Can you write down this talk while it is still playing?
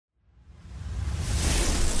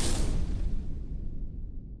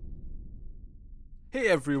Hey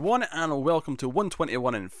everyone, and welcome to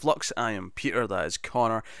 121 in Flux. I am Peter, that is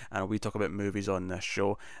Connor, and we talk about movies on this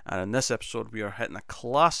show. And in this episode, we are hitting a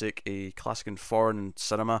classic in foreign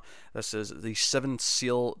cinema. This is The Seventh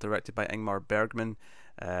Seal, directed by Ingmar Bergman.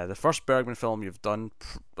 The first Bergman film you've done.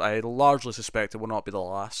 I largely suspect it will not be the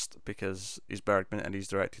last, because he's Bergman and he's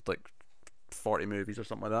directed like 40 movies or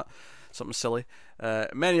something like that. Something silly.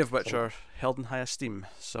 Many of which are held in high esteem,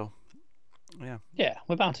 so... Yeah,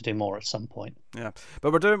 we're bound to do more at some point. Yeah,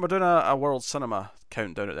 but we're doing a world cinema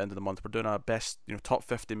countdown at the end of the month. We're doing our best, top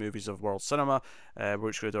 50 movies of world cinema,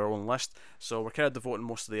 which we do our own list. So we're kind of devoting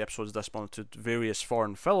most of the episodes this month to various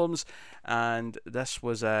foreign films, and this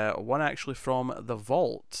was one actually from The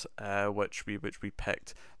Vault, which we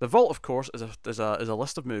picked. The Vault, of course, is a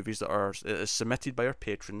list of movies that is submitted by our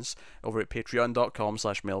patrons over at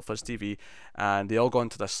patreon.com/MailFuzzTV, and they all go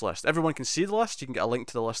into this list. Everyone can see the list. You can get a link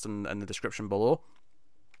to the list in the description below.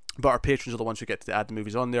 But our patrons are the ones who get to add the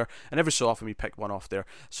movies on there, and every so often we pick one off there.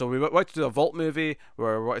 So we wanted to do a Vault movie,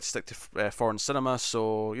 where we wanted to stick to foreign cinema,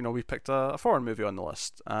 so we picked a foreign movie on the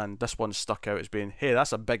list, and this one stuck out as being, hey,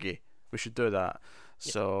 that's a biggie, we should do that.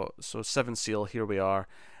 Yep. So Seven Seal, here we are.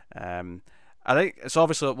 I think it's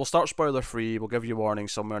obviously, we'll start spoiler free, we'll give you warning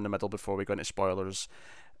somewhere in the middle before we go into spoilers.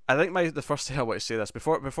 I think the first thing I want to say this,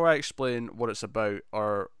 before I explain what it's about,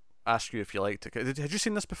 or ask you if you liked it, had you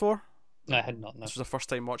seen this before? No, I had not. No. This was a first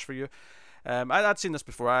time watch for you. I'd seen this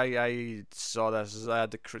before. I saw this. I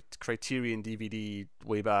had the Criterion DVD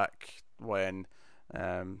way back when.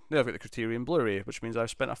 Now I've got the Criterion Blu-ray, which means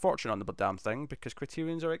I've spent a fortune on the damn thing because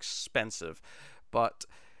Criterions are expensive. But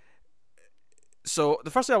so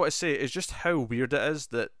the first thing I want to say is just how weird it is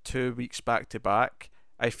that 2 weeks back to back,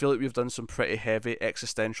 I feel like we've done some pretty heavy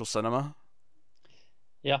existential cinema.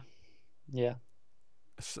 Yeah.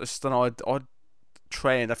 It's an odd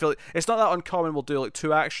trend. I feel like it's not that uncommon. We'll do like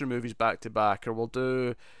 2 action movies back to back, or we'll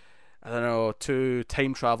do, I don't know, 2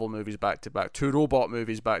 time travel movies back to back, 2 robot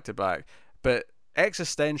movies back to back. But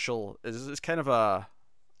existential is kind of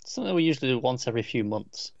something we usually do once every few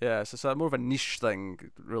months. Yeah, so it's more of a niche thing,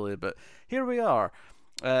 really. But here we are.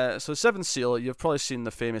 So Seventh Seal, you've probably seen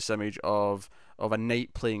the famous image of a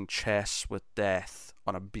knight playing chess with death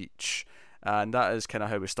on a beach, and that is kind of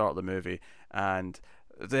how we start the movie. And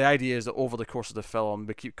the idea is that over the course of the film,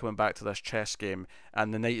 we keep coming back to this chess game,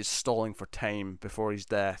 and the knight is stalling for time before his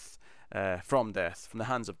death, from the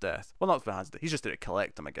hands of death. Well, not from the hands of death. He's just there to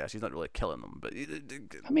collect them, I guess. He's not really killing them. But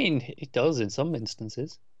I mean, he does in some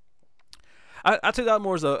instances. I take that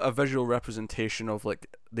more as a visual representation of like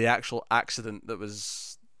the actual accident that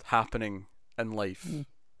was happening in life.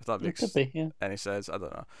 If that makes any sense. I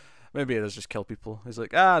don't know. Maybe it does just kill people. He's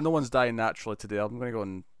like, no one's dying naturally today. I'm going to go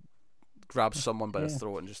and grab someone by the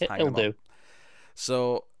throat and just hang him up.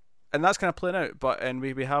 So, and that's kind of playing out. And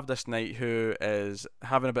we have this knight who is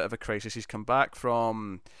having a bit of a crisis. He's come back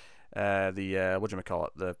from the what do you call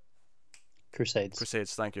it? The Crusades.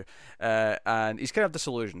 Crusades, thank you. And he's kind of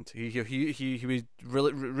disillusioned. He was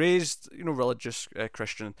raised, religious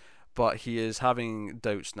Christian, but he is having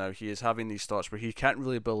doubts now. He is having these thoughts where he can't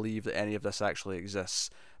really believe that any of this actually exists.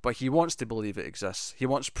 But he wants to believe it exists. He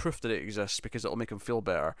wants proof that it exists because it'll make him feel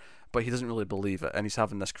better. But he doesn't really believe it, and he's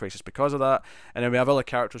having this crisis because of that. And then we have other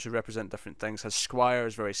characters who represent different things. His squire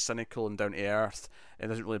is very cynical and down to earth, and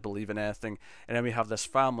doesn't really believe in anything. And then we have this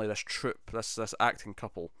family, this troupe, this acting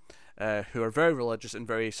couple, who are very religious and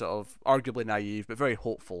very sort of arguably naive, but very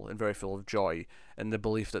hopeful and very full of joy in the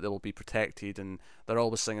belief that they will be protected, and they're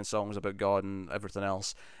always singing songs about God and everything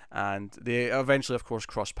else. And they eventually, of course,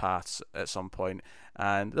 cross paths at some point,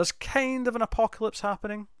 and there's kind of an apocalypse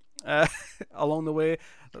happening along the way.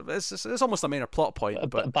 It's almost a minor plot point,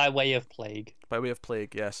 but by way of plague. By way of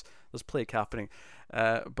plague, yes, there's plague happening.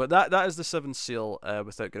 But that is the Seventh Seal.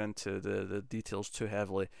 Without getting into the details too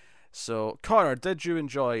heavily. So, Connor, did you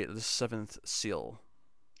enjoy the Seventh Seal?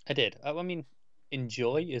 I did. I mean,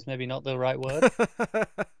 enjoy is maybe not the right word.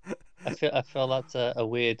 I feel that's a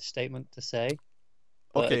weird statement to say.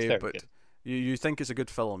 But okay, but good. You think it's a good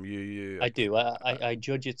film? I do. I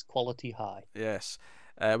judge its quality high. Yes.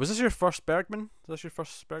 Was this your first Bergman? Was this your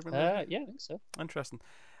first Bergman movie? Yeah, I think so. Interesting.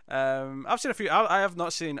 I've seen a few. I have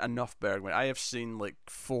not seen enough Bergman. I have seen like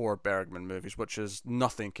 4 Bergman movies, which is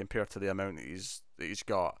nothing compared to the amount that he's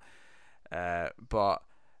got. But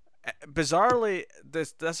bizarrely,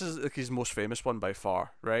 this is like his most famous one by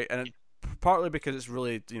far, right? And partly because it's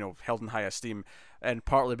really held in high esteem, and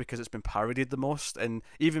partly because it's been parodied the most. And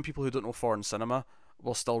even people who don't know foreign cinema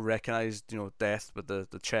will still recognize death with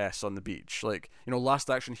the chess on the beach. Like Last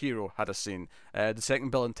Action Hero had a scene. The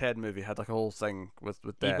second Bill and Ted movie had like a whole thing with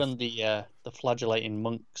death. Even the flagellating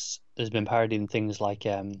monks has been parodied in things like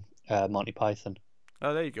Monty Python.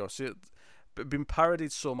 Oh, there you go. See, been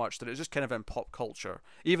parodied so much that it's just kind of in pop culture,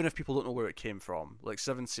 even if people don't know where it came from. Like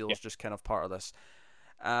Seven Yeah. Seals, just kind of part of this,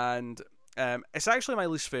 and it's actually my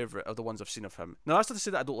least favorite of the ones I've seen of him. Now that's not to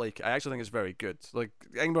say that I don't like it. I actually think it's very good. Like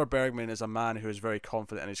Ingmar Bergman is a man who is very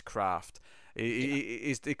confident in his craft.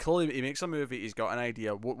 He clearly he makes a movie. He's got an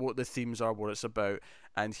idea what the themes are, what it's about,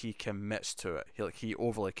 and he commits to it. He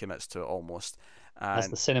overly commits to it almost. Has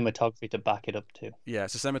And the cinematography to back it up too. yeah,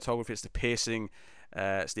 it's the cinematography, it's the pacing,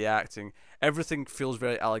 it's the acting. Everything feels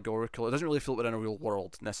very allegorical. It doesn't really feel within a real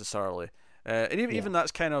world necessarily. And even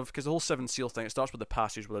that's kind of because the whole Seven Seal thing. It starts with the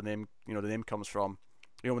passage where the name, the name comes from.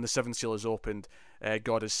 When the Seven Seal is opened,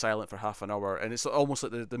 God is silent for half an hour, and it's almost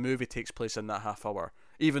like the movie takes place in that half hour,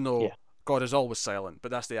 even though God is always silent.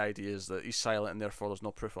 But that's the idea, is that he's silent, and therefore there's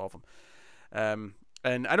no proof of him.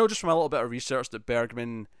 And I know just from a little bit of research that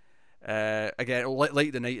Bergman, again,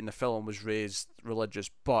 like the Knight in the film, was raised religious,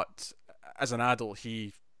 but as an adult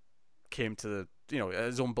he came to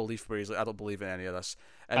his own belief where he's like, I don't believe in any of this.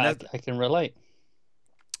 And I can relate.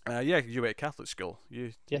 Yeah, you went to Catholic school.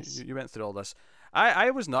 Yes. You went through all this.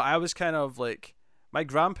 I was not. I was kind of like, my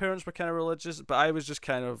grandparents were kind of religious, but I was just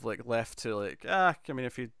kind of like left to like, I mean,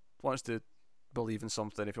 if he wants to believe in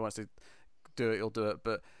something, if he wants to do it, he'll do it.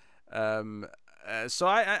 But so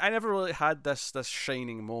I never really had this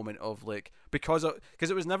shining moment of like, because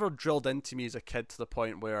it was never drilled into me as a kid to the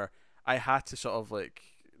point where I had to sort of like,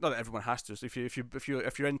 not that everyone has to. So if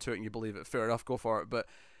you're into it and you believe it, fair enough, go for it. But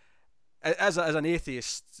as an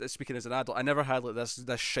atheist, speaking as an adult, I never had like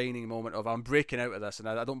this shining moment of I'm breaking out of this and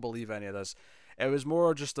I don't believe any of this. It was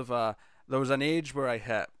more just of there was an age where I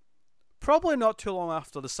hit, probably not too long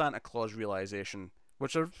after the Santa Claus realization,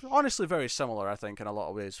 which are honestly very similar, I think, in a lot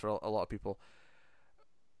of ways for a lot of people,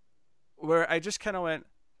 where I just kind of went,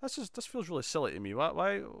 this feels really silly to me.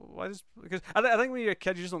 Why does, because I think when you're a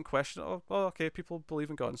kid you just don't question it. Oh, okay, people believe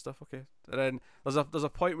in God and stuff, okay. And then there's a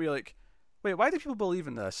point where you're like, wait, why do people believe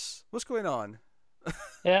in this? What's going on?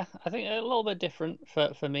 Yeah, I think a little bit different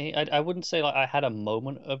for me. I wouldn't say like I had a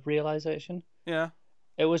moment of realization. Yeah.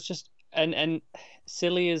 It was just and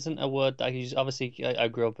silly isn't a word that I use. Obviously, I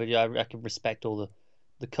grew up with. I can respect all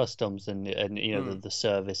the customs and the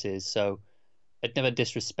services. So I'd never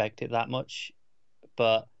disrespect it that much.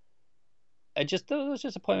 But there was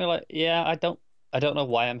just a point where like, yeah, I don't know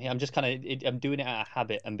why I'm here. I'm just I'm doing it out of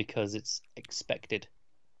habit and because it's expected,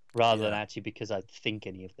 rather than actually because I think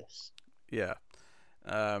any of this. Yeah.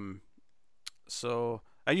 So,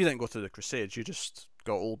 and you didn't go through the Crusades. You just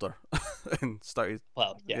got older and started.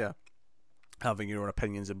 Well, yeah. Having your own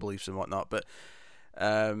opinions and beliefs and whatnot. But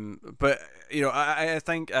I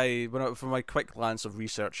think from my quick glance of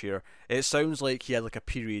research here, it sounds like he had like a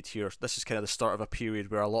period here. This is kind of the start of a period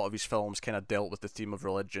where a lot of his films kind of dealt with the theme of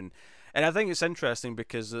religion, and I think it's interesting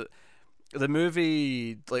because the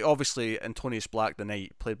movie, like obviously Antonius Black, the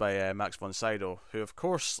Knight, played by Max von Sydow, who of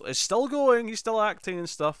course is still going. He's still acting and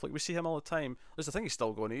stuff. Like we see him all the time. At least I think he's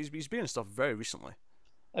still going. He's been in stuff very recently.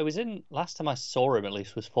 I was in last time I saw him at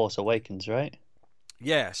least was Force Awakens, right?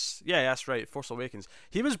 Yes, yeah, that's right. Force Awakens.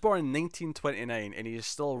 He was born in 1929, and he is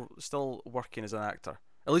still working as an actor,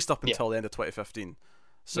 at least up until the end of 2015.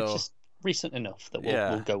 So, which is recent enough that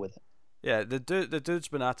we'll go with it. Yeah, the dude's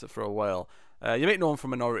been at it for a while. You might know him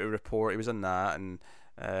from Minority Report. He was in that and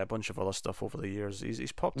a bunch of other stuff over the years.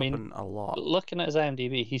 He's popped up in a lot. Looking at his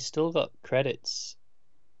IMDb, he's still got credits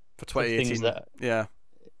for 2018. Yeah.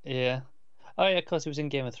 Oh yeah, of course he was in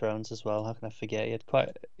Game of Thrones as well. How can I forget? He had quite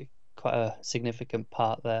a significant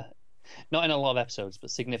part there. Not in a lot of episodes,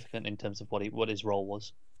 but significant in terms of what his role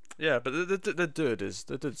was. Yeah, but the dude's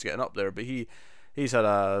getting up there. But he's had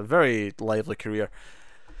a very lively career.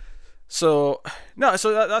 So that's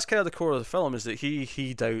kind of the core of the film, is that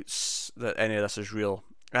he doubts that any of this is real,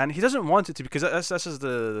 and he doesn't want it to, because this is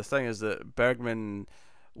the thing, is that Bergman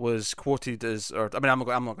was quoted as, or I mean, I'm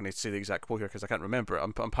not going to say the exact quote here because I can't remember it.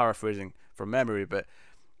 I'm paraphrasing from memory, but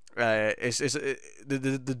is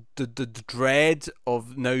the dread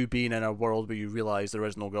of now being in a world where you realize there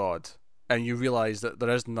is no God, and you realize that there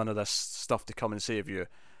is none of this stuff to come and save you,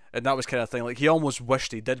 and that was kind of thing. Like he almost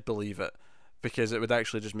wished he did believe it, because it would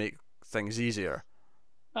actually just make things easier.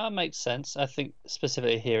 That makes sense. I think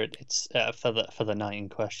specifically here, it's for the Knight in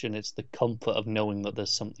question, it's the comfort of knowing that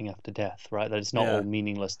there's something after death, right? That it's not all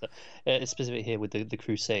meaningless. That it's specifically here with the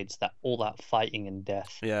Crusades, that all that fighting and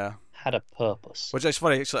death had a purpose. Which is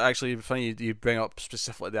funny. Actually, funny you bring up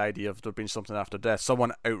specifically the idea of there being something after death.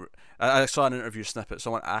 I saw an interview snippet.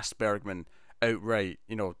 Someone asked Bergman outright,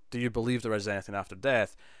 do you believe there is anything after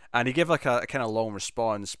death? And he gave like a kind of long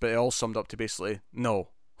response, but it all summed up to basically no.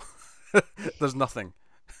 There's nothing.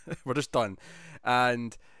 We're just done.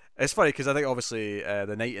 And It's funny because I think obviously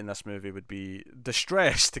the knight in this movie would be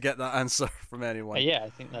distressed to get that answer from anyone. Yeah,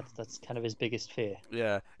 I think that's kind of his biggest fear.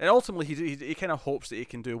 Yeah, and ultimately he kind of hopes that he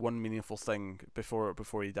can do one meaningful thing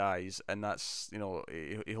before he dies, and that's, you know,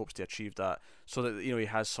 he hopes to achieve that so that, you know, he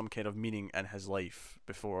has some kind of meaning in his life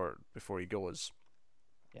before he goes.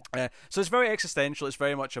 Yeah. So it's very existential. It's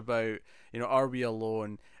very much about, you know, are we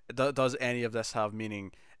alone? Does any of this have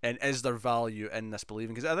meaning? And is there value in this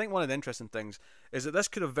believing? Because I think one of the interesting things is that this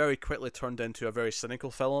could have very quickly turned into a very cynical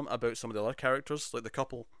film about some of the other characters, like the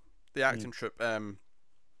couple, the acting troupe,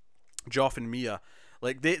 Joff and Mia.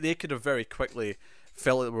 Like they could have very quickly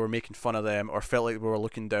felt like we were making fun of them, or felt like we were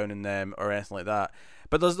looking down on them, or anything like that.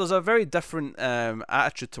 But there's a very different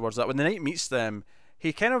attitude towards that. When the knight meets them,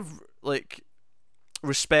 he kind of like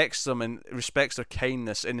respects them and respects their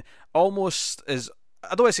kindness, and almost is,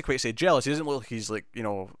 I don't want to quite say jealous. He doesn't look like he's like, you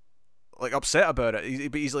know, like upset about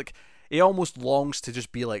it. But he's like, he almost longs to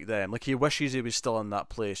just be like them. Like he wishes he was still in that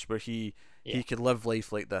place where he could live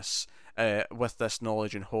life like this, with this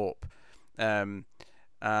knowledge and hope. And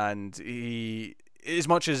he, as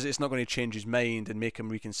much as it's not going to change his mind and make him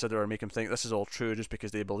reconsider or make him think this is all true just because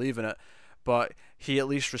they believe in it, but he at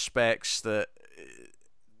least respects that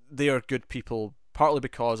they are good people partly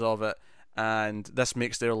because of it, and this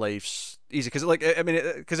makes their lives easy. Because, like, I mean,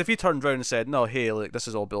 because if he turned around and said, no, hey, like, this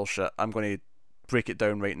is all bullshit, I'm going to break it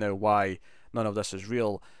down right now why none of this is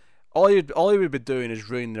real, all he would be doing is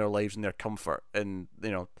ruining their lives and their comfort, and,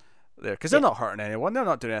 you know, because they're not hurting anyone, they're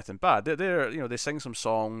not doing anything bad, they're, you know, they sing some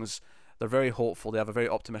songs, they're very hopeful, they have a very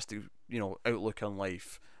optimistic, you know, outlook on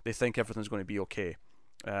life, they think everything's going to be okay.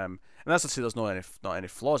 And that's to say there's not any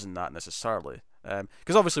flaws in that necessarily.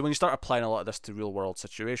 Because obviously when you start applying a lot of this to real world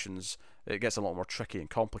situations, it gets a lot more tricky and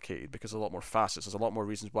complicated because there's a lot more facets. There's a lot more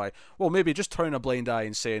reasons why, well, maybe just turning a blind eye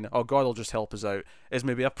and saying, oh, God will just help us out is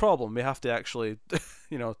maybe a problem. We have to actually,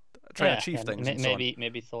 you know, try and achieve things.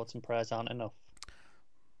 Maybe thoughts and prayers aren't enough.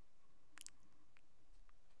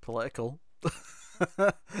 Political.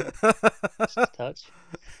 Just a touch.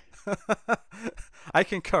 I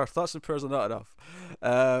concur. Thoughts and prayers are not enough.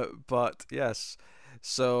 But yes.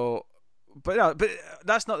 So, but no, but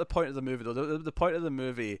that's not the point of the movie though. The point of the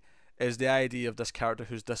movie is the idea of this character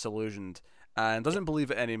who's disillusioned and doesn't believe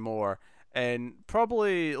it anymore, and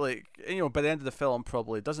probably, like, you know, by the end of the film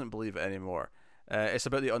probably doesn't believe it anymore. It's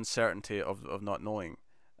about the uncertainty of not knowing.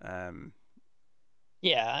 Yeah,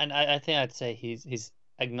 and I think I'd say he's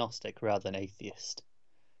agnostic rather than atheist.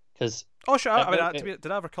 Because sure. I mean,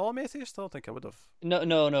 did I ever call him atheist? I don't think I would have.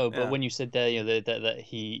 No. But when you said there, you know, that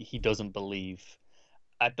he doesn't believe,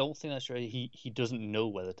 I don't think that's right. He doesn't know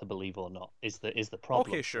whether to believe or not. Is the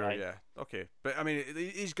problem? Okay, sure, right? Yeah, okay. But I mean,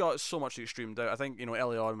 he's got so much extreme doubt. I think, you know,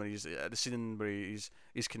 early on when he's at the scene where he's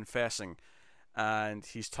confessing, and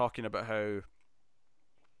he's talking about how,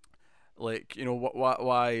 like, you know,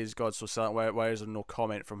 why is God so silent? Why is there no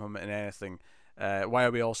comment from him in anything? Why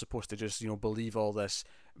are we all supposed to just, you know, believe all this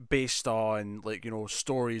based on, like, you know,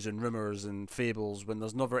 stories and rumors and fables when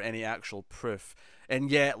there's never any actual proof? And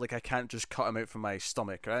yet, like, I can't just cut him out from my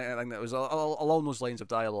stomach, right? I think that was along those lines of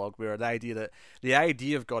dialogue, where the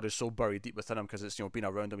idea of God is so buried deep within him because it's, you know, been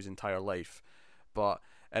around him his entire life. But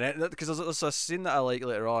because there's a scene that I like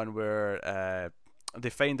later on where they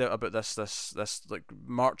find out about this like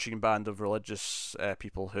marching band of religious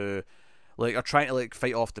people who, like, are trying to, like,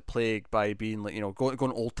 fight off the plague by being, like, you know,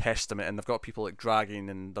 going Old Testament, and they've got people, like, dragging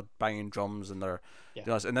and they're banging drums and they're, you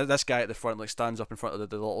know, and this guy at the front, like, stands up in front of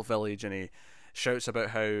the little village and he shouts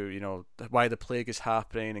about how, you know, why the plague is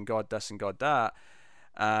happening and God this and God that,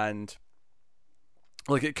 and,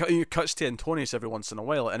 like, it cuts to Antonius every once in a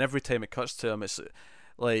while, and every time it cuts to him, it's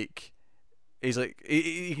like, he's like,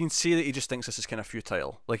 you can see that he just thinks this is kind of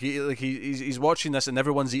futile. Like, he's watching this and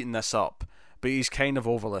everyone's eating this up, but he's kind of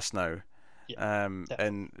over this now. Yeah,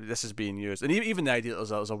 and this is being used, and even the idea that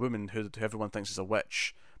there's a woman who everyone thinks is a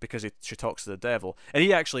witch because she talks to the devil, and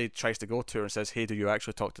he actually tries to go to her and says, hey, do you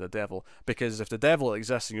actually talk to the devil? Because if the devil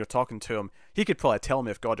exists and you're talking to him, he could probably tell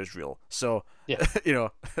me if God is real. So, yeah. You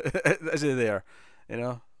know, is he there? You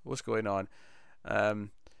know, what's going on?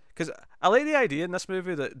 Because I like the idea in this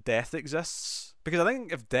movie that death exists, because I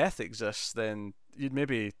think if death exists, then you'd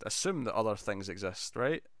maybe assume that other things exist,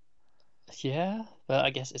 right? Yeah, but I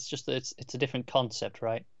guess it's just that it's a different concept,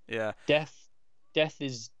 right? Yeah. Death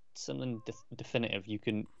is something definitive. You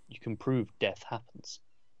can prove death happens.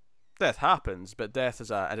 Death happens, but death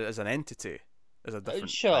as an entity is a different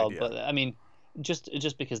sure, idea. But I mean, just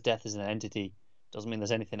because death is an entity doesn't mean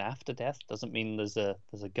there's anything after death. Doesn't mean there's a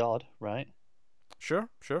God, right? Sure.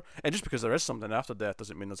 And just because there is something after death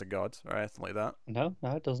doesn't mean there's a God or anything like that. No,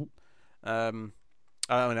 it doesn't.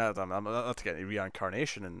 I mean, I'm not to get any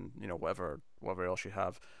reincarnation and whatever else you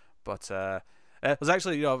have, but there's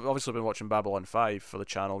actually I've obviously been watching Babylon 5 for the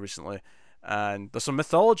channel recently, and there's some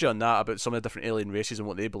mythology on that about some of the different alien races and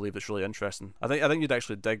what they believe that's really interesting. I think you'd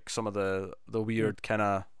actually dig some of the weird kind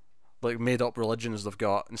of like made up religions they've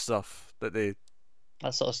got and stuff that they.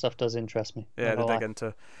 That sort of stuff does interest me. Yeah, they dig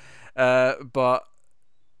into. But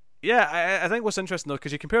yeah, I think what's interesting though,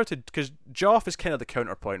 because you compare it to, because Joff is kind of the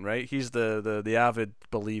counterpoint, right? He's the avid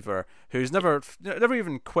believer who's never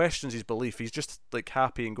even questions his belief. He's just like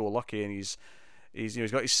happy and go lucky, and he's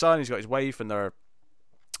got his son, he's got his wife, and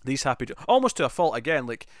these happy almost to a fault again.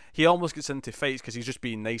 Like he almost gets into fights because he's just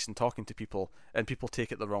being nice and talking to people, and people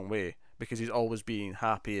take it the wrong way because he's always being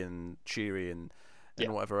happy and cheery and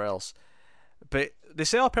whatever else. But they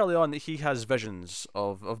say up early on that he has visions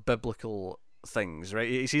of biblical things, right?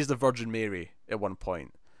 He sees the Virgin Mary at one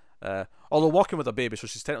point. Although walking with a baby, so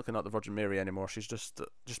she's technically not the Virgin Mary anymore. She's just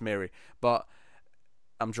Mary. But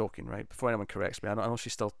I'm joking, right? Before anyone corrects me, I know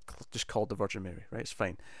she's still just called the Virgin Mary, right? It's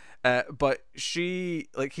fine. But he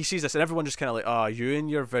sees this, and everyone just kind of like, you in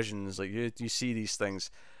your visions, like you see these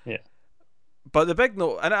things. Yeah. But the big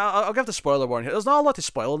note, and I'll give the spoiler warning here. There's not a lot to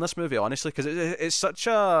spoil in this movie, honestly, because it's such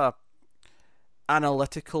a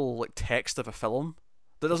analytical like text of a film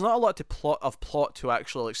that there's not a lot to plot to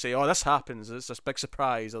actually like say, this happens, it's this big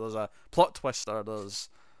surprise, or there's a plot twist, or there's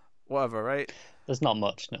whatever, right? There's not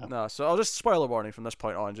much, no. No, so I'll just spoiler warning from this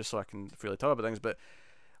point on, just so I can freely talk about things. But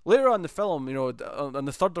later on in the film, on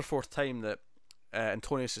the third or fourth time that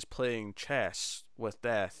Antonius is playing chess with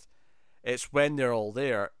Death, it's when they're all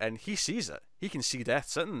there, and he sees it. He can see Death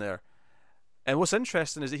sitting there. And what's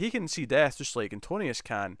interesting is that he can see Death just like Antonius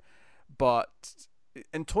can, but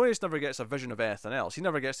Antonius never gets a vision of anything else. He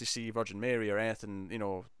never gets to see Virgin Mary or anything,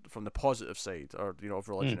 from the positive side, or of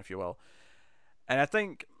religion, if you will. And I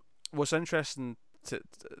think what's interesting to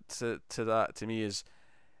that to me is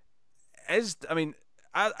I mean,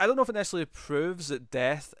 I don't know if it necessarily proves that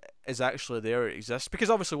Death is actually there, it exists, because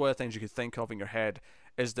obviously one of the things you could think of in your head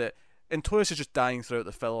is that Antonius is just dying throughout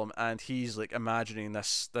the film, and he's like imagining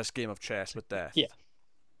this game of chess with Death. Yeah,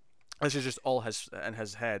 this is just all in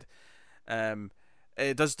his head.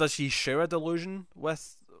 Does he share a delusion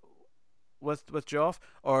with Joff,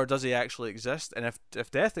 or does he actually exist? And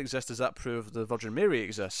if Death exists, does that prove the Virgin Mary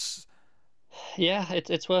exists? Yeah,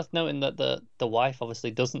 it's worth noting that the wife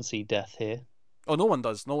obviously doesn't see Death here. Oh, no one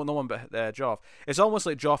does. No one but Joff. It's almost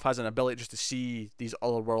like Joff has an ability just to see these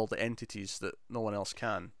otherworldly entities that no one else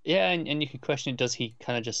can. Yeah, and you could question, does he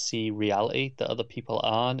kind of just see reality that other people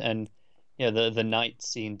aren't? And the knight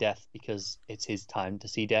seeing Death because it's his time to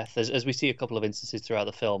see Death. As we see a couple of instances throughout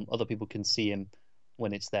the film, other people can see him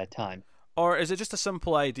when it's their time. Or is it just a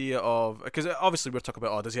simple idea of, because obviously we're talking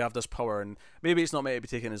about, does he have this power? And maybe it's not meant to be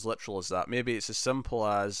taken as literal as that. Maybe it's as simple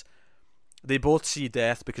as they both see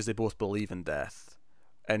Death because they both believe in Death,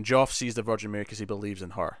 and Joff sees the Virgin Mary because he believes in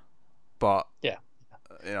her. But yeah,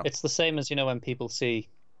 it's the same as when people see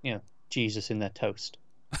Jesus in their toast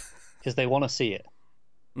because they want to see it.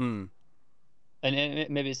 And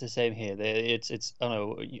maybe it's the same here. It's I don't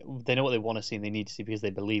know. They know what they want to see and they need to see because they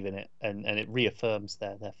believe in it, and it reaffirms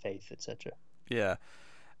their faith, etc. Yeah.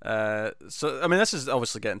 So I mean, this is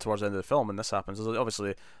obviously getting towards the end of the film, and this happens.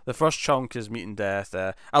 Obviously, the first chunk is meeting Death.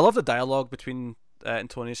 I love the dialogue between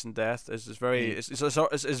Antonius and Death. It's very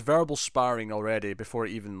it's verbal sparring already before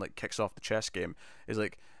it even like kicks off the chess game. It's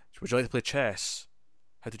like, would you like to play chess?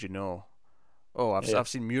 How did you know? Oh, I've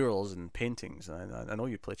seen murals and paintings, and I know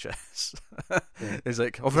you play chess. It's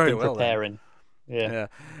like, very well. Preparing. Then.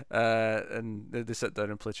 Yeah. And they sit down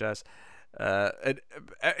and play chess. And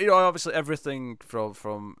obviously everything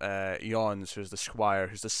from Yons, who's the squire,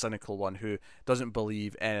 who's the cynical one who doesn't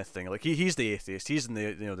believe anything. Like he's the atheist. He's in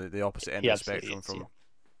the opposite end of the spectrum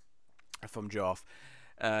from Joff,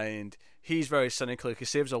 and he's very cynical. Like, he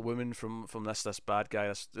saves a woman from this bad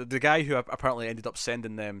guy. The guy who apparently ended up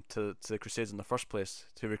sending them to the Crusades in the first place,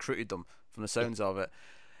 who recruited them from the sounds of it,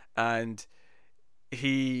 and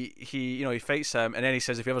he fights him, and then he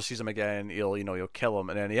says if he ever sees him again, he'll kill him,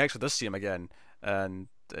 and then he actually does see him again, and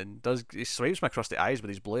he swipes him across the eyes with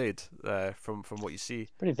his blade. From what you see,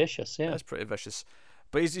 pretty vicious. Yeah, that's pretty vicious.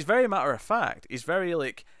 But he's very matter of fact. He's very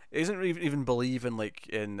like, he doesn't even believe in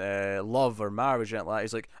love or marriage or anything like that.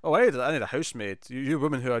 He's like, I need a housemaid. You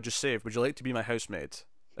woman who I just saved, would you like to be my housemaid?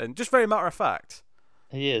 And just very matter of fact.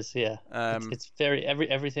 He is, yeah. It's very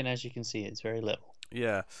everything as you can see. It's very little.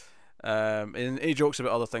 Yeah. And he jokes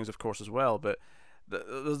about other things, of course, as well. But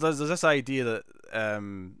there's this idea that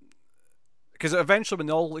because eventually when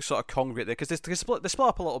they all sort of congregate there, because they split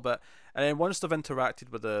up a little bit, and then once they've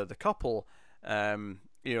interacted with the couple,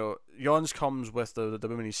 you Jons comes with the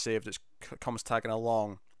woman he saved. Comes tagging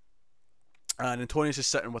along, and Antonius is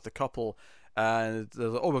sitting with the couple, and they're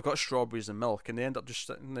like, "Oh, we've got strawberries and milk," and they end up just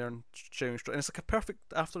sitting there and sharing strawberries. And it's like a perfect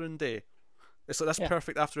afternoon day. It's like this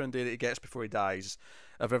perfect afternoon day that he gets before he dies,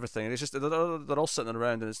 of everything. And it's just they're all sitting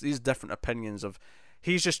around, and it's these different opinions of.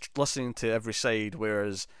 He's just listening to every side,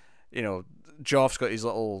 whereas, Joff's got his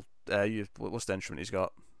little. What's the instrument he's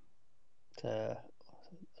got? A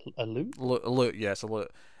lute. A lute, yes, a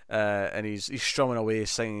lute. And he's strumming away,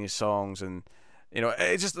 singing his songs, and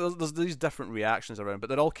it's just there's these different reactions around, but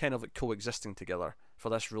they're all kind of like coexisting together for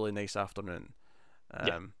this really nice afternoon.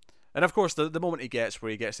 And of course, the moment he gets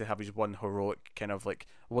to have his one heroic kind of like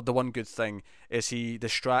the one good thing is he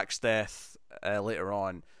distracts Death later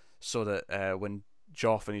on, so that when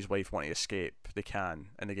Joff and his wife want to escape, they can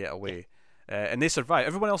and they get away, and they survive.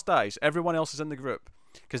 Everyone else dies. Everyone else is in the group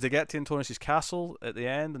because they get to Antonius' castle at the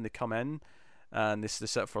end, and they come in, and they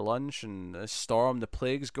sit for lunch, and the storm, the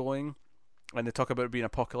plague's going, and they talk about it being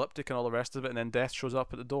apocalyptic and all the rest of it, and then Death shows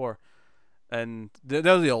up at the door, and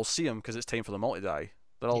they all see him because it's time for them all to die.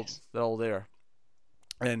 They're all there,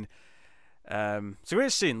 and it's a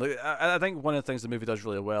great scene. Like, I think one of the things the movie does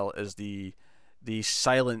really well is the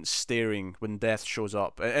silent staring when Death shows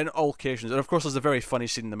up in all occasions. And of course, there's a very funny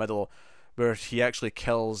scene in the middle where he actually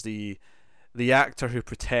kills the actor who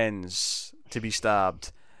pretends to be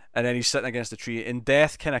stabbed, and then he's sitting against the tree, and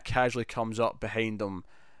Death kind of casually comes up behind him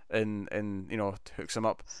and hooks him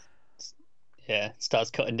up. Yeah,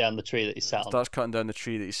 starts cutting down the tree that he's sat on. Starts cutting down the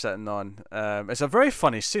tree that he's sitting on. It's a very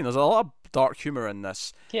funny scene. There's a lot of dark humor in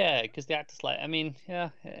this. Yeah, because the actor's like,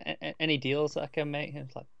 any deals that I can make?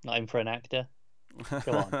 It's like, not even for an actor.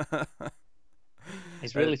 Come on.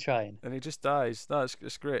 He's really trying. And he just dies.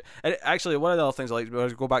 It's great. And actually, one of the other things I like, I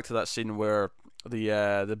go back to that scene where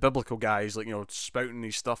the biblical guys spouting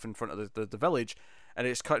these stuff in front of the village, and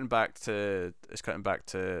it's cutting back to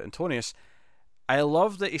Antonius. I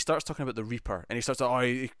love that he starts talking about the Reaper, and he starts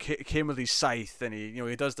he came with his scythe, and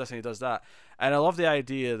he does this and he does that, and I love the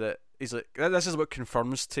idea that he's like, this is what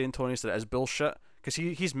confirms to Antonius that it is bullshit, because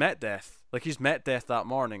he's met Death, he's met Death that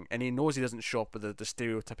morning, and he knows he doesn't show up with the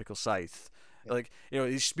stereotypical scythe. Yeah.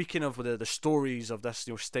 He's speaking of the stories of this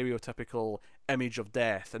stereotypical image of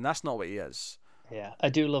Death, and that's not what he is. Yeah, I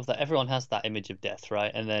do love that everyone has that image of Death,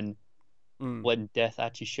 right? And then when Death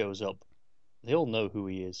actually shows up, they all know who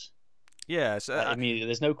he is. Yeah, immediately.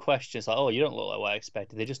 There's no question. It's like, oh, you don't look like what I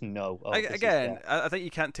expected. They just know. I think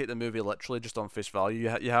you can't take the movie literally just on face value.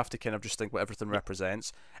 You have to kind of just think what everything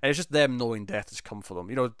represents, and it's just them knowing Death has come for them.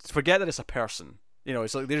 Forget that it's a person.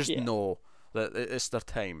 It's like they just know that it's their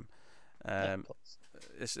time.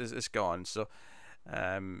 It's gone. So,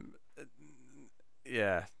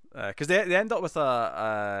 because they end up with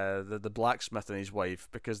the blacksmith and his wife,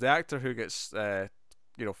 because the actor who gets cut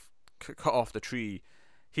off the tree,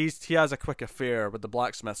 he has a quick affair with the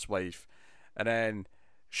blacksmith's wife, and then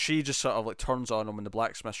she just sort of turns on him when the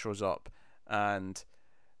blacksmith shows up. And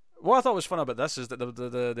what I thought was fun about this is that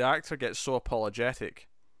the actor gets so apologetic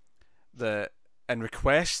that and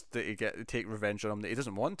requests that he take revenge on him that he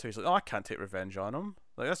doesn't want to. He's like, "Oh, I can't take revenge on him.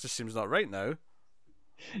 That just seems not right now."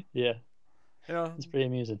 Yeah, it's pretty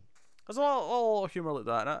amusing. There's a lot of humor like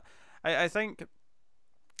that, and I think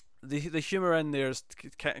the humor in there is,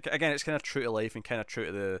 again, it's kind of true to life and kind of true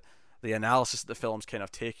to the analysis that the film's kind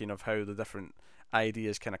of taking of how the different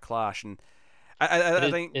ideas kind of clash. And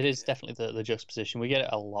I think it is definitely the juxtaposition. We get it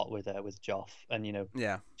a lot with Joff, and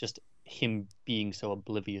just him being so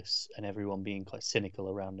oblivious and everyone being quite cynical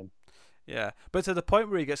around him. Yeah, but to the point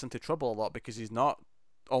where he gets into trouble a lot because he's not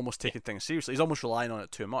almost taking things seriously. He's almost relying on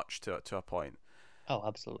it too much to a point. Oh,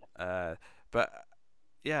 absolutely. But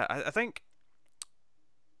yeah, I think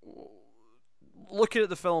looking at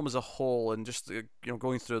the film as a whole and just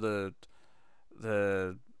going through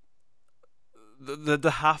the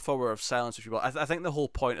half hour of silence, if you will, I think the whole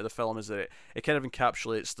point of the film is that it kind of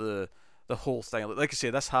encapsulates the whole thing. Like I say,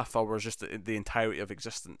 this half hour is just the entirety of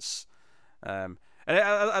existence. And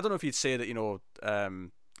I don't know if you'd say that,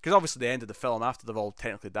 because obviously the end of the film, after they've all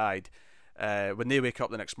technically died, when they wake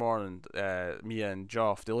up the next morning, Mia and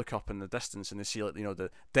Joff, they look up in the distance and they see the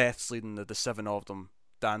deaths leading the seven of them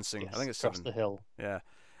dancing. Yes, I think it's across seven. The hill. Yeah,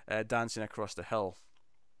 dancing across the hill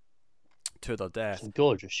to their death. It's a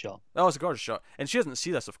gorgeous shot. That was a gorgeous shot, and she doesn't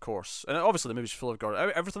see this, of course. And obviously the movie's full of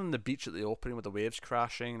gorgeous. Everything on the beach at the opening with the waves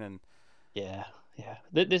crashing and. Yeah.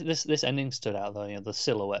 This ending stood out though. The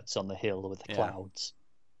silhouettes on the hill with the clouds.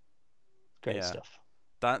 Great stuff.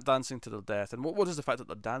 Dancing to their death. And what does the fact that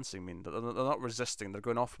they're dancing mean? They're not resisting. They're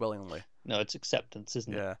going off willingly. No, it's acceptance,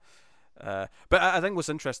 isn't it? Yeah. But I think what's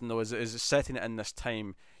interesting though is setting it in this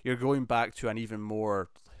time. You're going back to an even more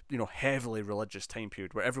heavily religious time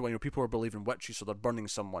period where everyone, people are believing witches, so they're burning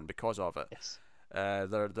someone because of it. Yes.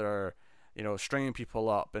 They're stringing people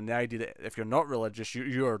up, and the idea that if you're not religious,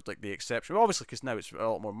 you're like the exception. Well, obviously, because now it's a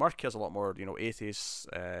lot more murky. There's a lot more atheists,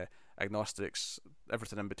 agnostics,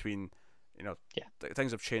 everything in between.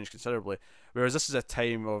 Things have changed considerably. Whereas this is a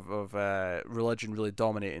time of religion really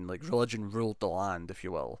dominating. Like religion ruled the land, if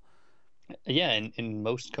you will. Yeah, in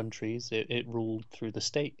most countries, it ruled through the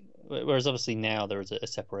state. Whereas obviously now there is a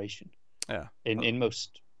separation. Yeah. In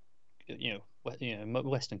most,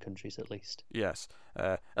 Western countries at least. Yes.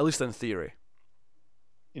 At least in theory.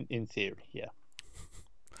 In theory, yeah.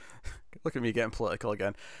 Look at me getting political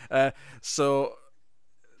again. So,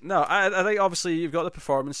 no, I think obviously you've got the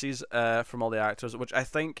performances from all the actors, which I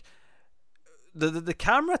think the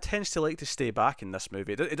camera tends to like to stay back in this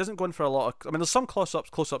movie. It doesn't go in for a lot of... I mean, there's some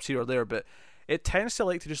close-ups here or there, but it tends to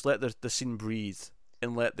like to just let the scene breathe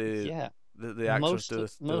and let the actors do their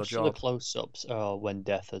job. Most of the close-ups are when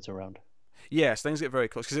Death is around. Yes, things get very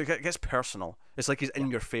close because it gets personal. It's like he's in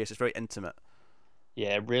your face. It's very intimate.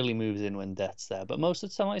 Yeah, it really moves in when Death's there. But most of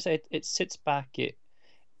the time, like I say, it sits back.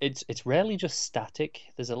 It's rarely just static.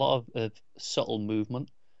 There's a lot of subtle movement,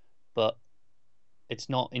 but it's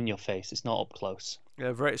not in your face. It's not up close.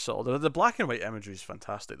 Yeah, very subtle. The black and white imagery is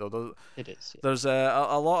fantastic, though. It is. Yeah. There's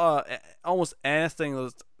a lot of almost anything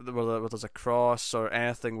where there's a cross or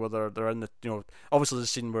anything where they're in the obviously the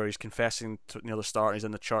scene where he's confessing to near the start and he's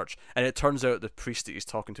in the church and it turns out the priest that he's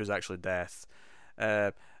talking to is actually Death,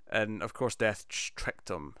 and of course Death tricked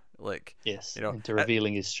him into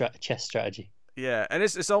revealing his chess strategy. Yeah, and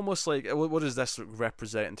it's almost like what does this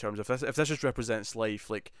represent in terms of if this just represents life,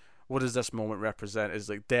 like. What does this moment represent? Is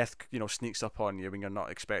like Death, sneaks up on you when you're not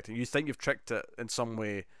expecting. You think you've tricked it in some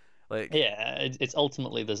way, like it's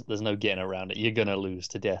ultimately there's no getting around it. You're gonna lose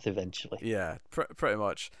to Death eventually. Yeah, pretty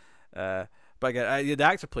much. But again, the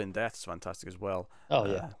actor playing Death is fantastic as well. Oh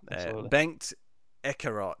yeah, absolutely. Bengt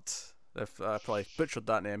Ekerot. If I probably butchered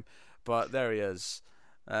that name, but there he is.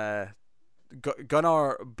 Gunnar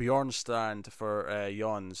Bjornstrand for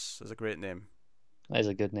Jons is a great name. That is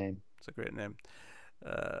a good name. It's a great name.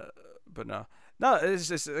 But no, it's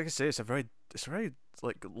like I say, it's a very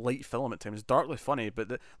like light film at times, darkly funny, but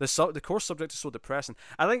the core subject is so depressing.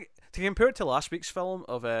 I think to compare it to last week's film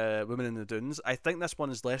of Women in the Dunes, I think this one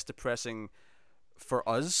is less depressing for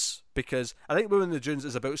us because I think Women in the Dunes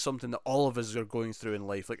is about something that all of us are going through in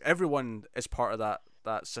life. Like everyone is part of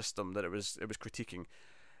that system that it was critiquing.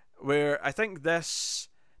 Where I think this,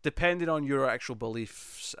 depending on your actual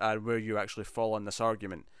beliefs and where you actually fall on this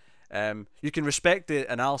argument. You can respect the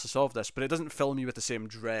analysis of this, but it doesn't fill me with the same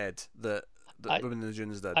dread that Women in the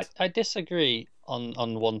Dunes did. I disagree on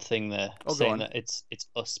one thing there, saying that it's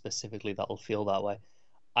us specifically that will feel that way.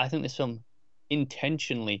 I think this film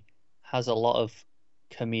intentionally has a lot of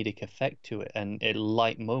comedic effect to it and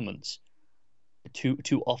light moments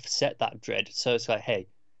to offset that dread. So it's like, hey,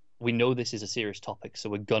 we know this is a serious topic, so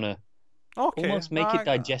we're gonna almost make it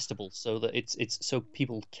digestible so that it's so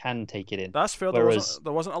people can take it in. That's fair. Whereas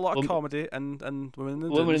there wasn't a lot of comedy and Women in the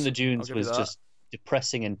Dunes. Women in the Dunes was just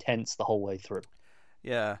depressing and tense the whole way through.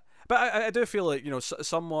 Yeah, but I do feel like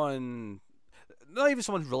someone, not even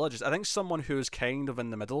someone religious. I think someone who's kind of in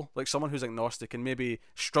the middle, like someone who's agnostic and maybe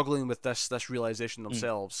struggling with this realization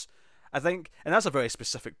themselves. I think, and that's a very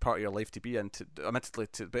specific part of your life to be in. Admittedly,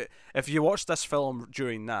 but if you watch this film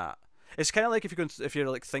during that. It's kind of like if you're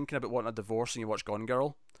like thinking about wanting a divorce and you watch Gone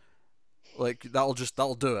Girl, like that'll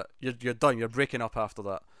do it. You're done. You're breaking up after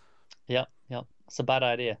that. Yeah, it's a bad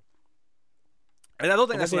idea. And I don't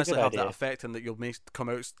think that's necessarily have that effect, and that you'll come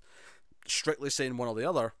out strictly saying one or the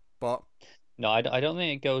other. But no, I don't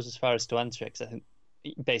think it goes as far as to answer it. Because I think,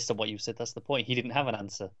 based on what you said, that's the point. He didn't have an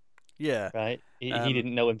answer. Yeah, right. He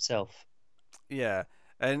didn't know himself. Yeah.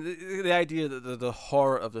 And the idea that the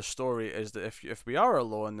horror of the story is that if we are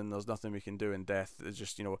alone, then there's nothing we can do, and death is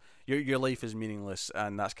just your life is meaningless,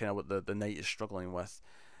 and that's kind of what the knight is struggling with.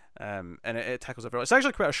 And it tackles it. It's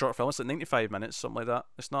actually quite a short film. It's like 95 minutes, something like that.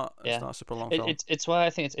 It's not a super long film. It's why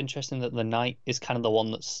I think it's interesting that the knight is kind of the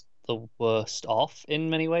one that's the worst off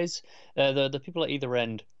in many ways. The people at either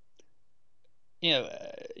end,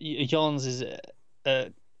 Jons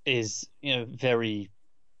is very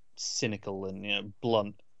cynical and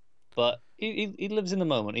blunt, but he lives in the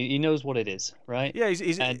moment. He knows what it is, right? Yeah,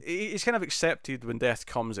 he's kind of accepted when death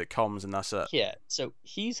comes, it comes, and that's it. Yeah, so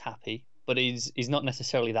he's happy, but he's not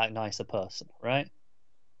necessarily that nice a person, right?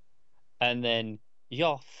 And then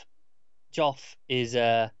Joff is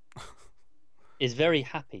very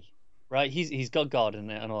happy, right? He's got God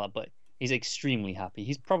and all that, but he's extremely happy.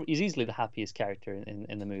 He's easily the happiest character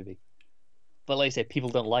in the movie. But like I say, people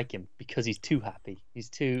don't like him because he's too happy. He's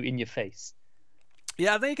too in your face.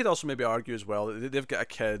 Yeah, I think you could also maybe argue as well that they've got a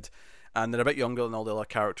kid and they're a bit younger than all the other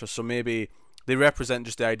characters, so maybe they represent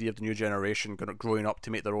just the idea of the new generation growing up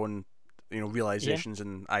to make their own, realizations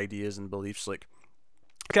and ideas and beliefs. Like,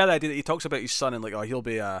 kind of idea that he talks about his son and like, oh, he'll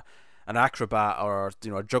be an acrobat or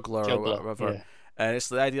a juggler or whatever. Yeah. And it's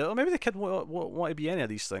the idea, oh, maybe the kid won't want to be any of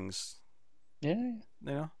these things. Yeah.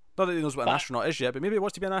 Not that he knows what an astronaut is yet, but maybe he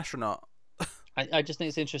wants to be an astronaut. I just think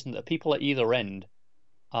it's interesting that people at either end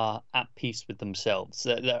are at peace with themselves.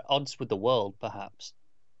 They're at odds with the world, perhaps,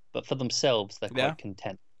 but for themselves, they're quite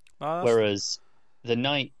content. Whereas the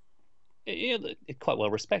knight, is quite well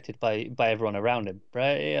respected by everyone around him,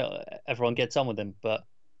 right? Everyone gets on with him, but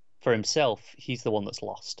for himself, he's the one that's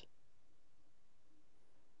lost.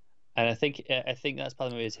 And I think that's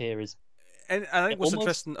part of the here is. And I think what's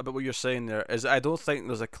interesting about what you're saying there is I don't think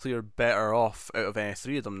there's a clear better off out of any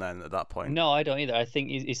three of them then at that point. No, I don't either. I think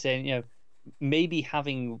he's saying, maybe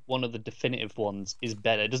having one of the definitive ones is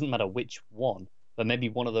better. It doesn't matter which one, but maybe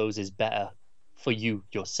one of those is better for you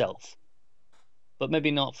yourself. But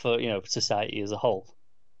maybe not for, society as a whole.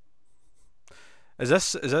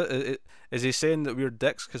 Is he saying that we're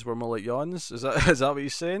dicks because we're more like yawns? Is that what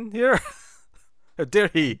he's saying here? How dare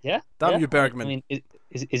he? Yeah. Damn you, Bergman. I mean,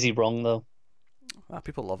 is he wrong though?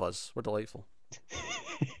 People love us. We're delightful.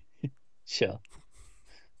 Sure.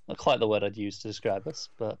 Not quite the word I'd use to describe us,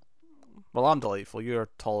 but... Well, I'm delightful. You're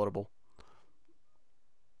tolerable.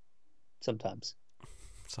 Sometimes.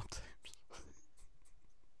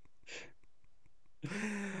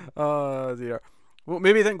 Oh, dear. Well,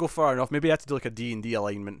 maybe it didn't go far enough. Maybe I had to do like a D&D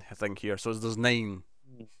alignment thing here. So there's 9.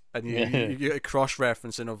 And you get a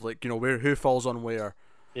cross-referencing of like, who falls on where.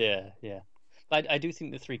 Yeah. I do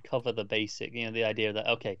think the 3 cover the basic, the idea that,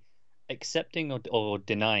 okay, accepting or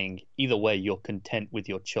denying, either way, you're content with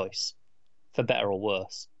your choice, for better or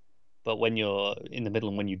worse. But when you're in the middle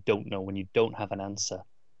and when you don't know, when you don't have an answer,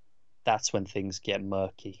 that's when things get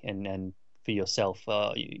murky. And for yourself,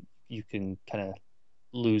 you can kind of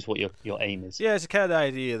lose what your aim is. Yeah, it's kind of the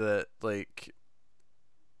idea that, like...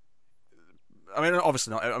 I mean,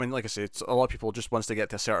 obviously not. I mean, like I say, it's a lot of people just once they get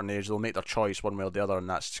to a certain age, they'll make their choice one way or the other, and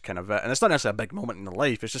that's just kind of it. And it's not necessarily a big moment in their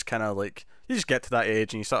life. It's just kind of like you just get to that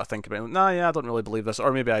age and you start to think about it. Like, nah, yeah, I don't really believe this,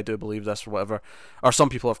 or maybe I do believe this, or whatever. Or some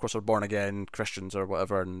people, of course, are born again Christians or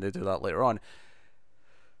whatever, and they do that later on.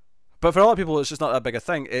 But for a lot of people, it's just not that big a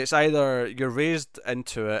thing. It's either you're raised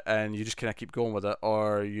into it and you just kind of keep going with it,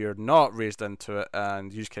 or you're not raised into it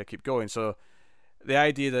and you just kind of keep going. So the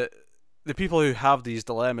idea that the people who have these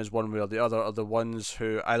dilemmas one way or the other are the ones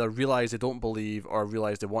who either realize they don't believe or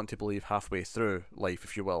realize they want to believe halfway through life,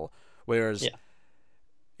 if you will. Whereas,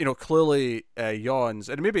 clearly Yawns,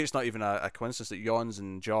 and maybe it's not even a coincidence that Yawns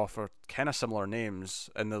and Joff are kind of similar names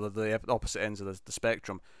in the opposite ends of the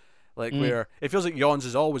spectrum. Like, where it feels like Yawns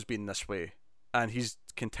has always been this way, and he's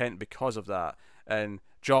content because of that. And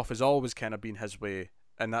Joff has always kind of been his way,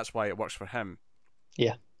 and that's why it works for him.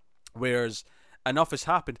 Yeah. Whereas enough has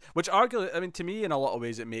happened, which arguably, I mean, to me, in a lot of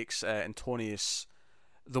ways, it makes Antonius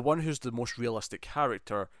the one who's the most realistic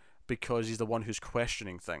character because he's the one who's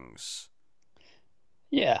questioning things.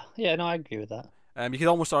 Yeah, no, I agree with that. You could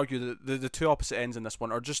almost argue that the two opposite ends in this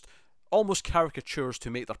one are just almost caricatures to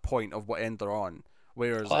make their point of what end they're on.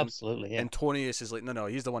 Whereas absolutely, Antonius is like, no,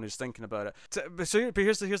 he's the one who's thinking about it. But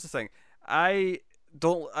here's the thing. I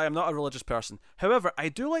am not a religious person. However, I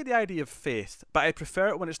do like the idea of faith, but I prefer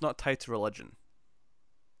it when it's not tied to religion.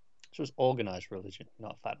 So it's organized religion,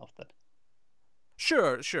 not a fan of that.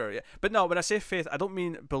 Sure, yeah. But no, when I say faith, I don't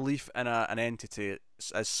mean belief in an entity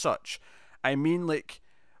as such. I mean, like,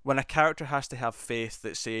 when a character has to have faith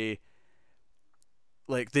that, say,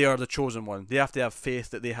 like, they are the chosen one. They have to have faith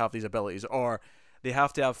that they have these abilities, or they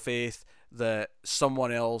have to have faith that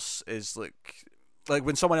someone else is, like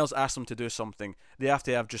when someone else asks them to do something, they have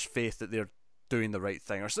to have just faith that they're doing the right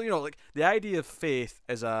thing. Or so, like, the idea of faith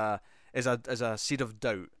is a seed of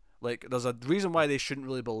doubt. Like, there's a reason why they shouldn't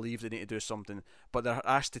really believe they need to do something, but they're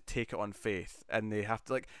asked to take it on faith, and they have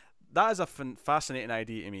to, like, that is a fascinating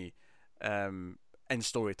idea to me, in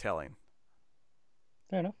storytelling.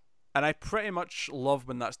 Fair enough. And I pretty much love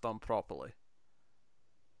when that's done properly.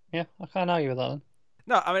 Yeah, I can't argue with that then.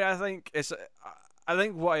 No, I mean, I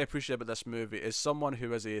think what I appreciate about this movie is someone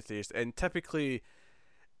who is atheist and typically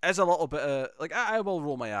is a little bit of, like, I will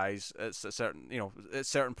roll my eyes at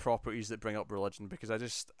certain properties that bring up religion, because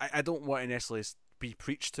I don't want to necessarily be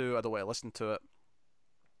preached to. I don't want to listen to it.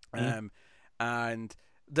 And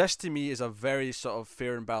this to me is a very sort of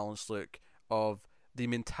fair and balanced look of the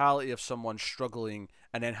mentality of someone struggling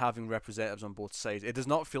and then having representatives on both sides. It does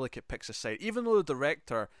not feel like it picks a side, even though the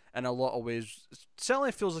director, in a lot of ways,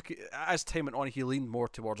 certainly feels like as time went on, he leaned more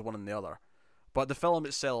towards one than the other. But the film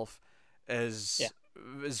itself is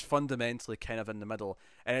fundamentally kind of in the middle,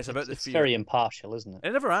 and it's about the It's fear. very impartial, isn't it?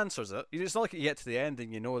 It never answers it. It's not like you get to the end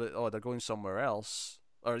and you know that they're going somewhere else,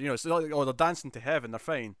 or it's not like they're dancing to heaven. They're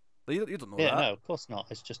fine. You don't know Yeah, that. no, of course not.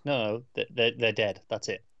 It's just no, they're dead. That's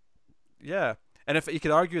it. Yeah, and if you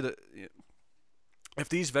could argue that if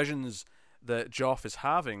these visions that Joff is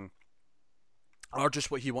having are just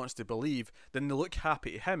what he wants to believe, then they look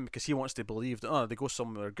happy to him because he wants to believe that they go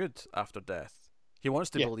somewhere good after death. He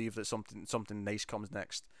wants to believe that something nice comes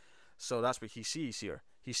next. So that's what he sees here.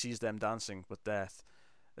 He sees them dancing with death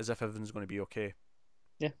as if everything's going to be okay.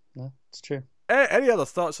 Yeah, no, it's true. Any other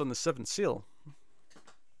thoughts on the Seventh Seal?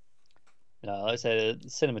 No, like I said, the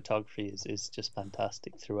cinematography is just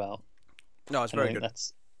fantastic throughout. No, it's And I very think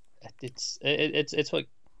good. it's what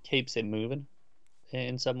keeps it moving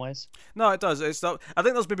in some ways. No, it does. It's not. I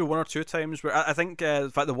think there's maybe one or two times where I think, in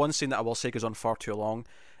fact, the one scene that I will say goes on far too long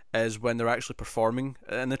is when they're actually performing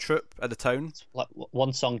in the troupe at the town. It's like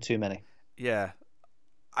one song too many. Yeah,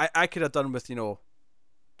 I could have done with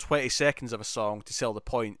 20 seconds of a song to sell the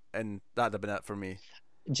point, and that'd have been it for me.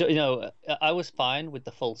 I was fine with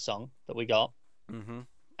the full song that we got, Mm-hmm.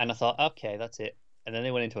 and I thought, okay, that's it. And then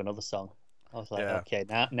they went into another song. I was like, Yeah. okay,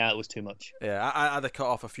 now it was too much. Yeah, I'd have cut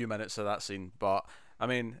off a few minutes of that scene, but I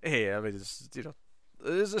mean, hey,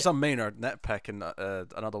 it's a minor nitpick in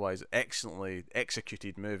an otherwise excellently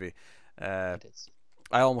executed movie. It is.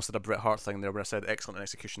 I almost did a Bret Hart thing there where I said excellent in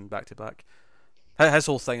execution back to back. His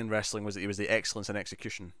whole thing in wrestling was that he was the excellence in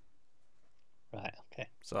execution. Right, okay.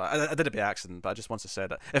 So I did it by accident, but I just once I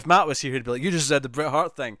said it. If Matt was here, he'd be like, "You just said the Bret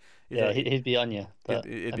Hart thing." Yeah, he'd be on you. But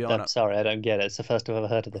he'd be I'm, on I'm it. sorry, I don't get it. It's the first I've ever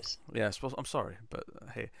heard of this. Yeah, I'm sorry, but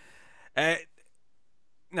hey.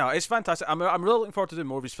 No, it's fantastic. I'm really looking forward to doing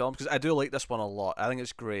more of these films because I do like this one a lot. I think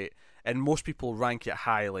it's great, and most people rank it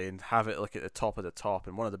highly and have it like at the top of the top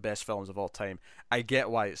and one of the best films of all time. I get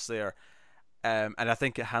why it's there, and I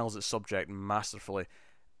think it handles its subject masterfully.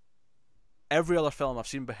 Every other film I've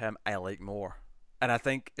seen by him, I like more. And I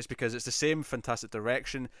think it's because it's the same fantastic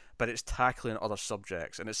direction, but it's tackling other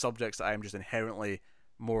subjects, and it's subjects that I'm just inherently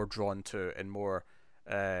more drawn to and more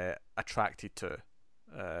attracted to.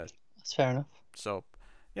 That's fair enough. So,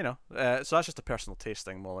 so that's just a personal taste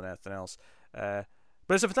thing more than anything else. But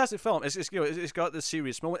it's a fantastic film. It's got this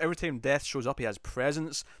serious moment. Every time Death shows up, he has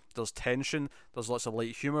presence. There's tension. There's lots of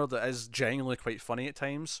light humor that is genuinely quite funny at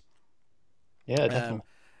times. Yeah, definitely.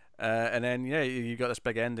 And then you got this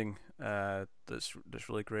big ending that's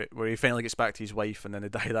really great, where he finally gets back to his wife, and then they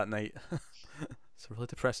die that night. It's a really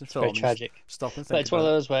depressing film. Very tragic. Stop and think. But it's one of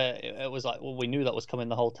those where it was like, well, we knew that was coming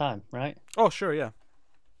the whole time, right? Oh, sure, yeah.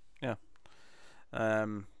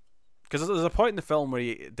 Because there's a point in the film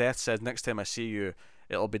where Death says, "Next time I see you,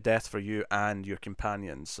 it'll be death for you and your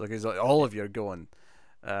companions." Like he's like, all of you are going.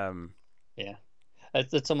 Yeah,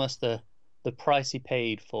 it's almost the price he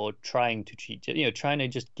paid for trying to cheat. Trying to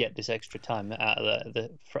just get this extra time out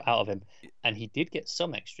of him, and he did get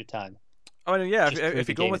some extra time. I mean, yeah. Just If through you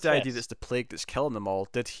the go game with the of idea chess. that's the plague that's killing them all,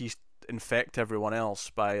 did he infect everyone else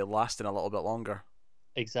by lasting a little bit longer?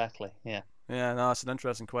 Exactly. Yeah. Yeah, no, that's an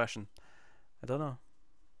interesting question. I don't know.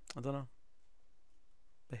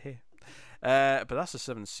 But hey. But that's the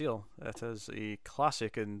Seventh Seal. It is a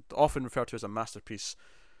classic and often referred to as a masterpiece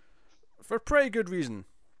for pretty good reason.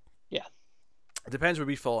 Yeah. It depends where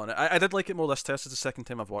we fall on it. I did like it more this test. It's the second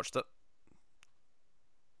time I've watched it.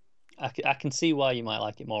 I can see why you might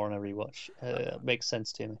like it more on a rewatch. It makes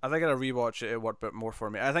sense to me. I think on a rewatch it worked a bit more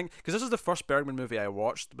for me. I think because this is the first Bergman movie I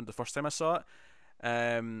watched the first time I saw it.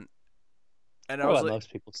 And I was like,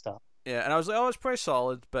 most people start. yeah, and I was like, oh, it's pretty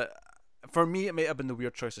solid, but for me, it might have been the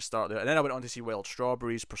weird choice to start there. And then I went on to see Wild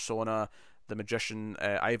Strawberries, Persona, The Magician,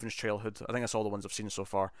 Ivan's Childhood. I think that's all the ones I've seen so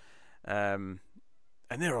far. And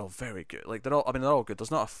they're all very good. Like they're all good.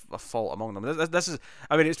 There's not a fault among them. This is,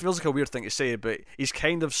 I mean, it feels like a weird thing to say, but he's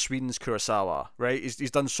kind of Sweden's Kurosawa, right?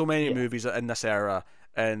 He's done so many movies in this era,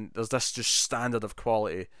 and there's this just standard of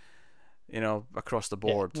quality, across the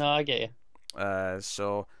board. Yeah. No, I get you.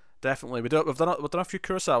 So definitely, we've done a few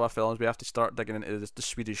Kurosawa films. We have to start digging into the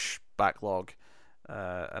Swedish backlog,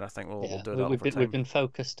 and I think we'll do that over time. We've been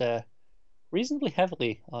focused reasonably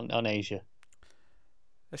heavily on Asia.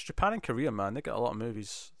 It's Japan and Korea, man. They got a lot of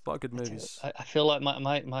movies, a lot of good movies. I feel like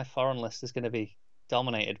my foreign list is going to be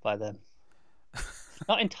dominated by them.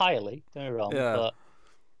 Not entirely, don't get me wrong, but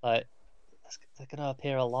like they're going to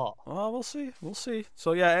appear a lot. Well, we'll see.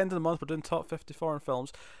 So yeah, end of the month we're doing top 50 foreign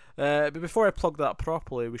films. But before I plug that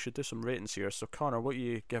properly, we should do some ratings here. So Connor, what are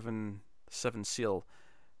you giving Seven Seal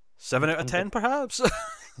 7 out of 10, perhaps.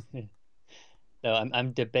 No,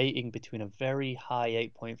 I'm debating between a very high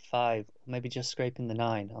 8.5, maybe just scraping the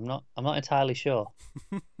 9. I'm not entirely sure.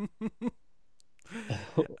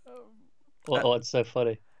 What's so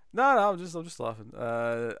funny? No, I'm just laughing.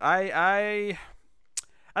 I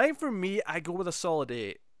think for me, I go with a solid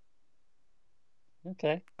 8.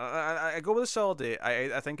 Okay. I go with a solid 8.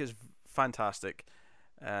 I think it's fantastic,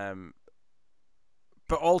 but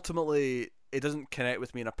ultimately it doesn't connect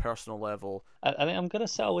with me on a personal level. I think I'm gonna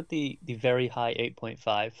settle with the very high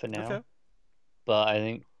 8.5 for now. Okay. But I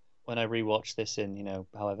think when I rewatch this in,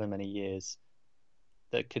 however many years,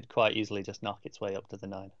 that could quite easily just knock its way up to the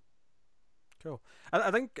 9. Cool.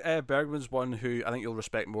 I think Bergman's one who I think you'll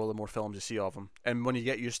respect more the more films you see of him, and when you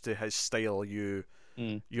get used to his style, you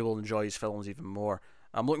will enjoy his films even more.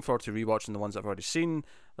 I'm looking forward to rewatching the ones I've already seen.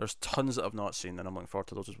 There's tons that I've not seen, and I'm looking forward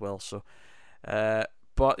to those as well. So,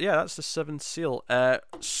 but yeah, that's the Seventh Seal.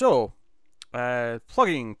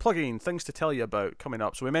 Plugging things to tell you about coming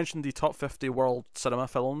up. So we mentioned the top 50 world cinema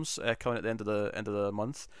films coming at the end of the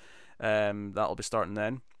month. That'll be starting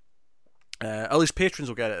then. At least patrons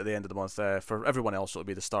will get it at the end of the month. For everyone else, it'll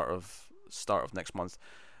be the start of next month.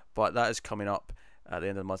 But that is coming up at the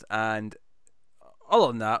end of the month. And other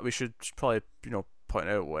than that, we should probably point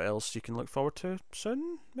out what else you can look forward to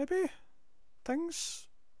soon. Maybe things.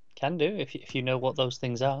 Can do if you know what those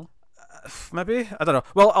things are. Maybe, I don't know.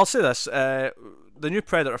 Well, I'll say this: the new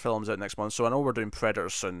Predator film's out next month, so I know we're doing Predator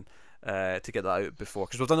soon. To get that out before,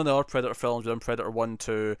 because we've done the other Predator films. We've done Predator 1,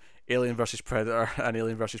 2, Alien vs Predator, and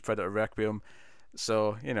Alien vs Predator Requiem.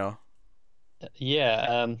 So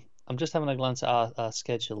Yeah, I'm just having a glance at our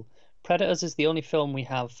schedule. Predators is the only film we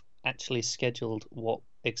have actually scheduled what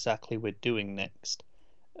exactly we're doing next.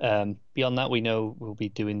 Beyond that, we know we'll be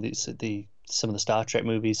doing some of the Star Trek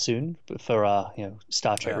movies soon for our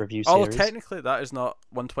Star Trek review series. Oh, technically that is not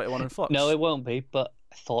 121 in Flux. No, it won't be, but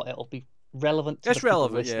I thought it'll be relevant to it's the people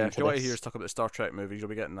relevant, listening yeah. If you to want to this. hear us talk about the Star Trek movies, you'll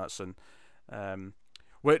be getting that soon.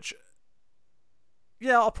 Which,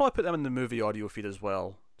 yeah, I'll probably put them in the movie audio feed as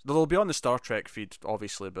well. They'll be on the Star Trek feed,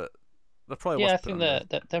 obviously, but they're probably I think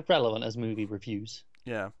they're relevant as movie reviews.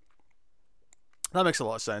 Yeah, that makes a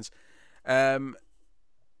lot of sense. But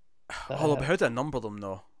how do I number them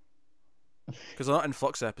though? Because they're not in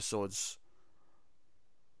Flux episodes.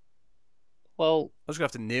 Well, I'm just gonna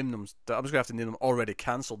have to name them. I'm just gonna have to name them already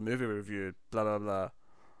cancelled movie review. Blah blah blah.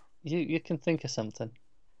 You can think of something.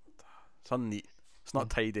 It's unneat. It's not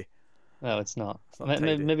tidy. No, it's not.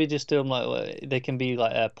 Tidy. Maybe just do them like they can be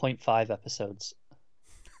like 0.5 episodes.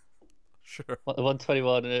 Sure.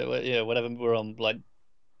 121. Whatever we're on, like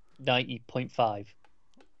 90.5.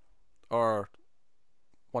 Or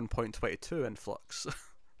 1.22 in Flux.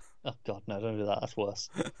 Oh God, no! Don't do that. That's worse.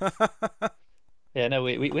 Yeah, no,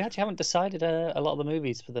 we actually haven't decided a lot of the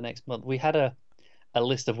movies for the next month. We had a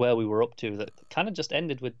list of where we were up to that kind of just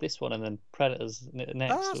ended with this one and then Predators next.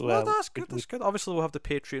 That's good. That's good. Obviously, we'll have the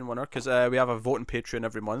Patreon winner because we have a vote on Patreon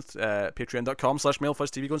every month.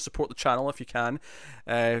 Patreon.com/MailFuzzTV. Go and support the channel if you can.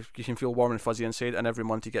 You can feel warm and fuzzy inside, and every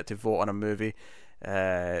month you get to vote on a movie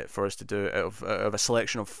for us to do out of a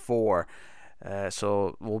selection of 4.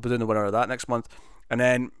 So we'll be doing the winner of that next month, and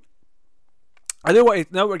then. I do want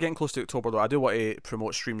to, now we're getting close to October though, I do want to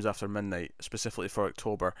promote Streams After Midnight, specifically for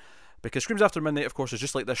October, because Streams After Midnight, of course, is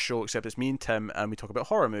just like this show, except it's me and Tim, and we talk about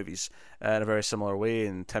horror movies in a very similar way,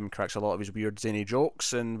 and Tim cracks a lot of his weird, zany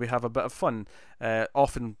jokes, and we have a bit of fun,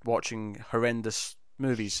 often watching horrendous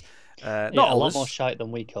movies. Not a always, lot more shite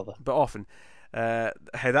than we cover. but often. We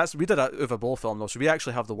did a Uwe Boll film though, so we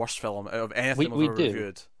actually have the worst film out of anything we've ever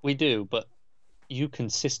reviewed. We do, but you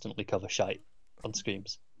consistently cover shite on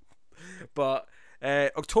Screams. But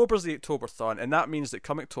October's the October-thon, and that means that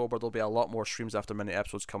come October there'll be a lot more Streams After Midnight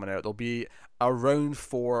episodes coming out. There'll be around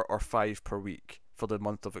 4 or 5 per week for the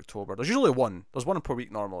month of October. There's usually one. There's one per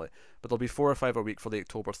week normally, but there'll be 4 or 5 a week for the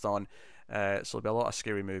October-thon. So there'll be a lot of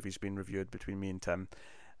scary movies being reviewed between me and Tim.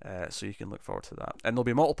 So you can look forward to that, and there'll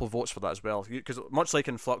be multiple votes for that as well. Because much like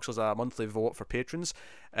in Flux, there's a monthly vote for patrons.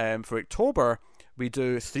 For October, we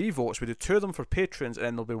do 3 votes. We do 2 of them for patrons, and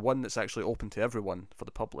then there'll be one that's actually open to everyone for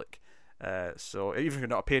the public. So even if you're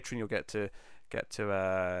not a patron, you'll get to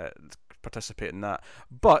participate in that.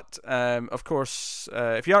 But of course,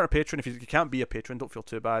 if you aren't a patron, if you can't be a patron, don't feel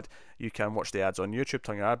too bad. You can watch the ads on YouTube,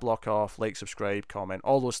 turn your ad block off, like, subscribe, comment.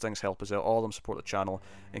 All those things help us out. All of them support the channel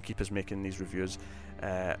and keep us making these reviews.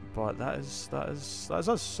 But that is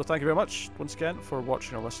us. So thank you very much once again for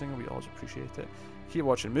watching or listening. We always appreciate it. Keep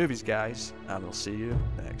watching movies, guys, and we'll see you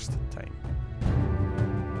next time.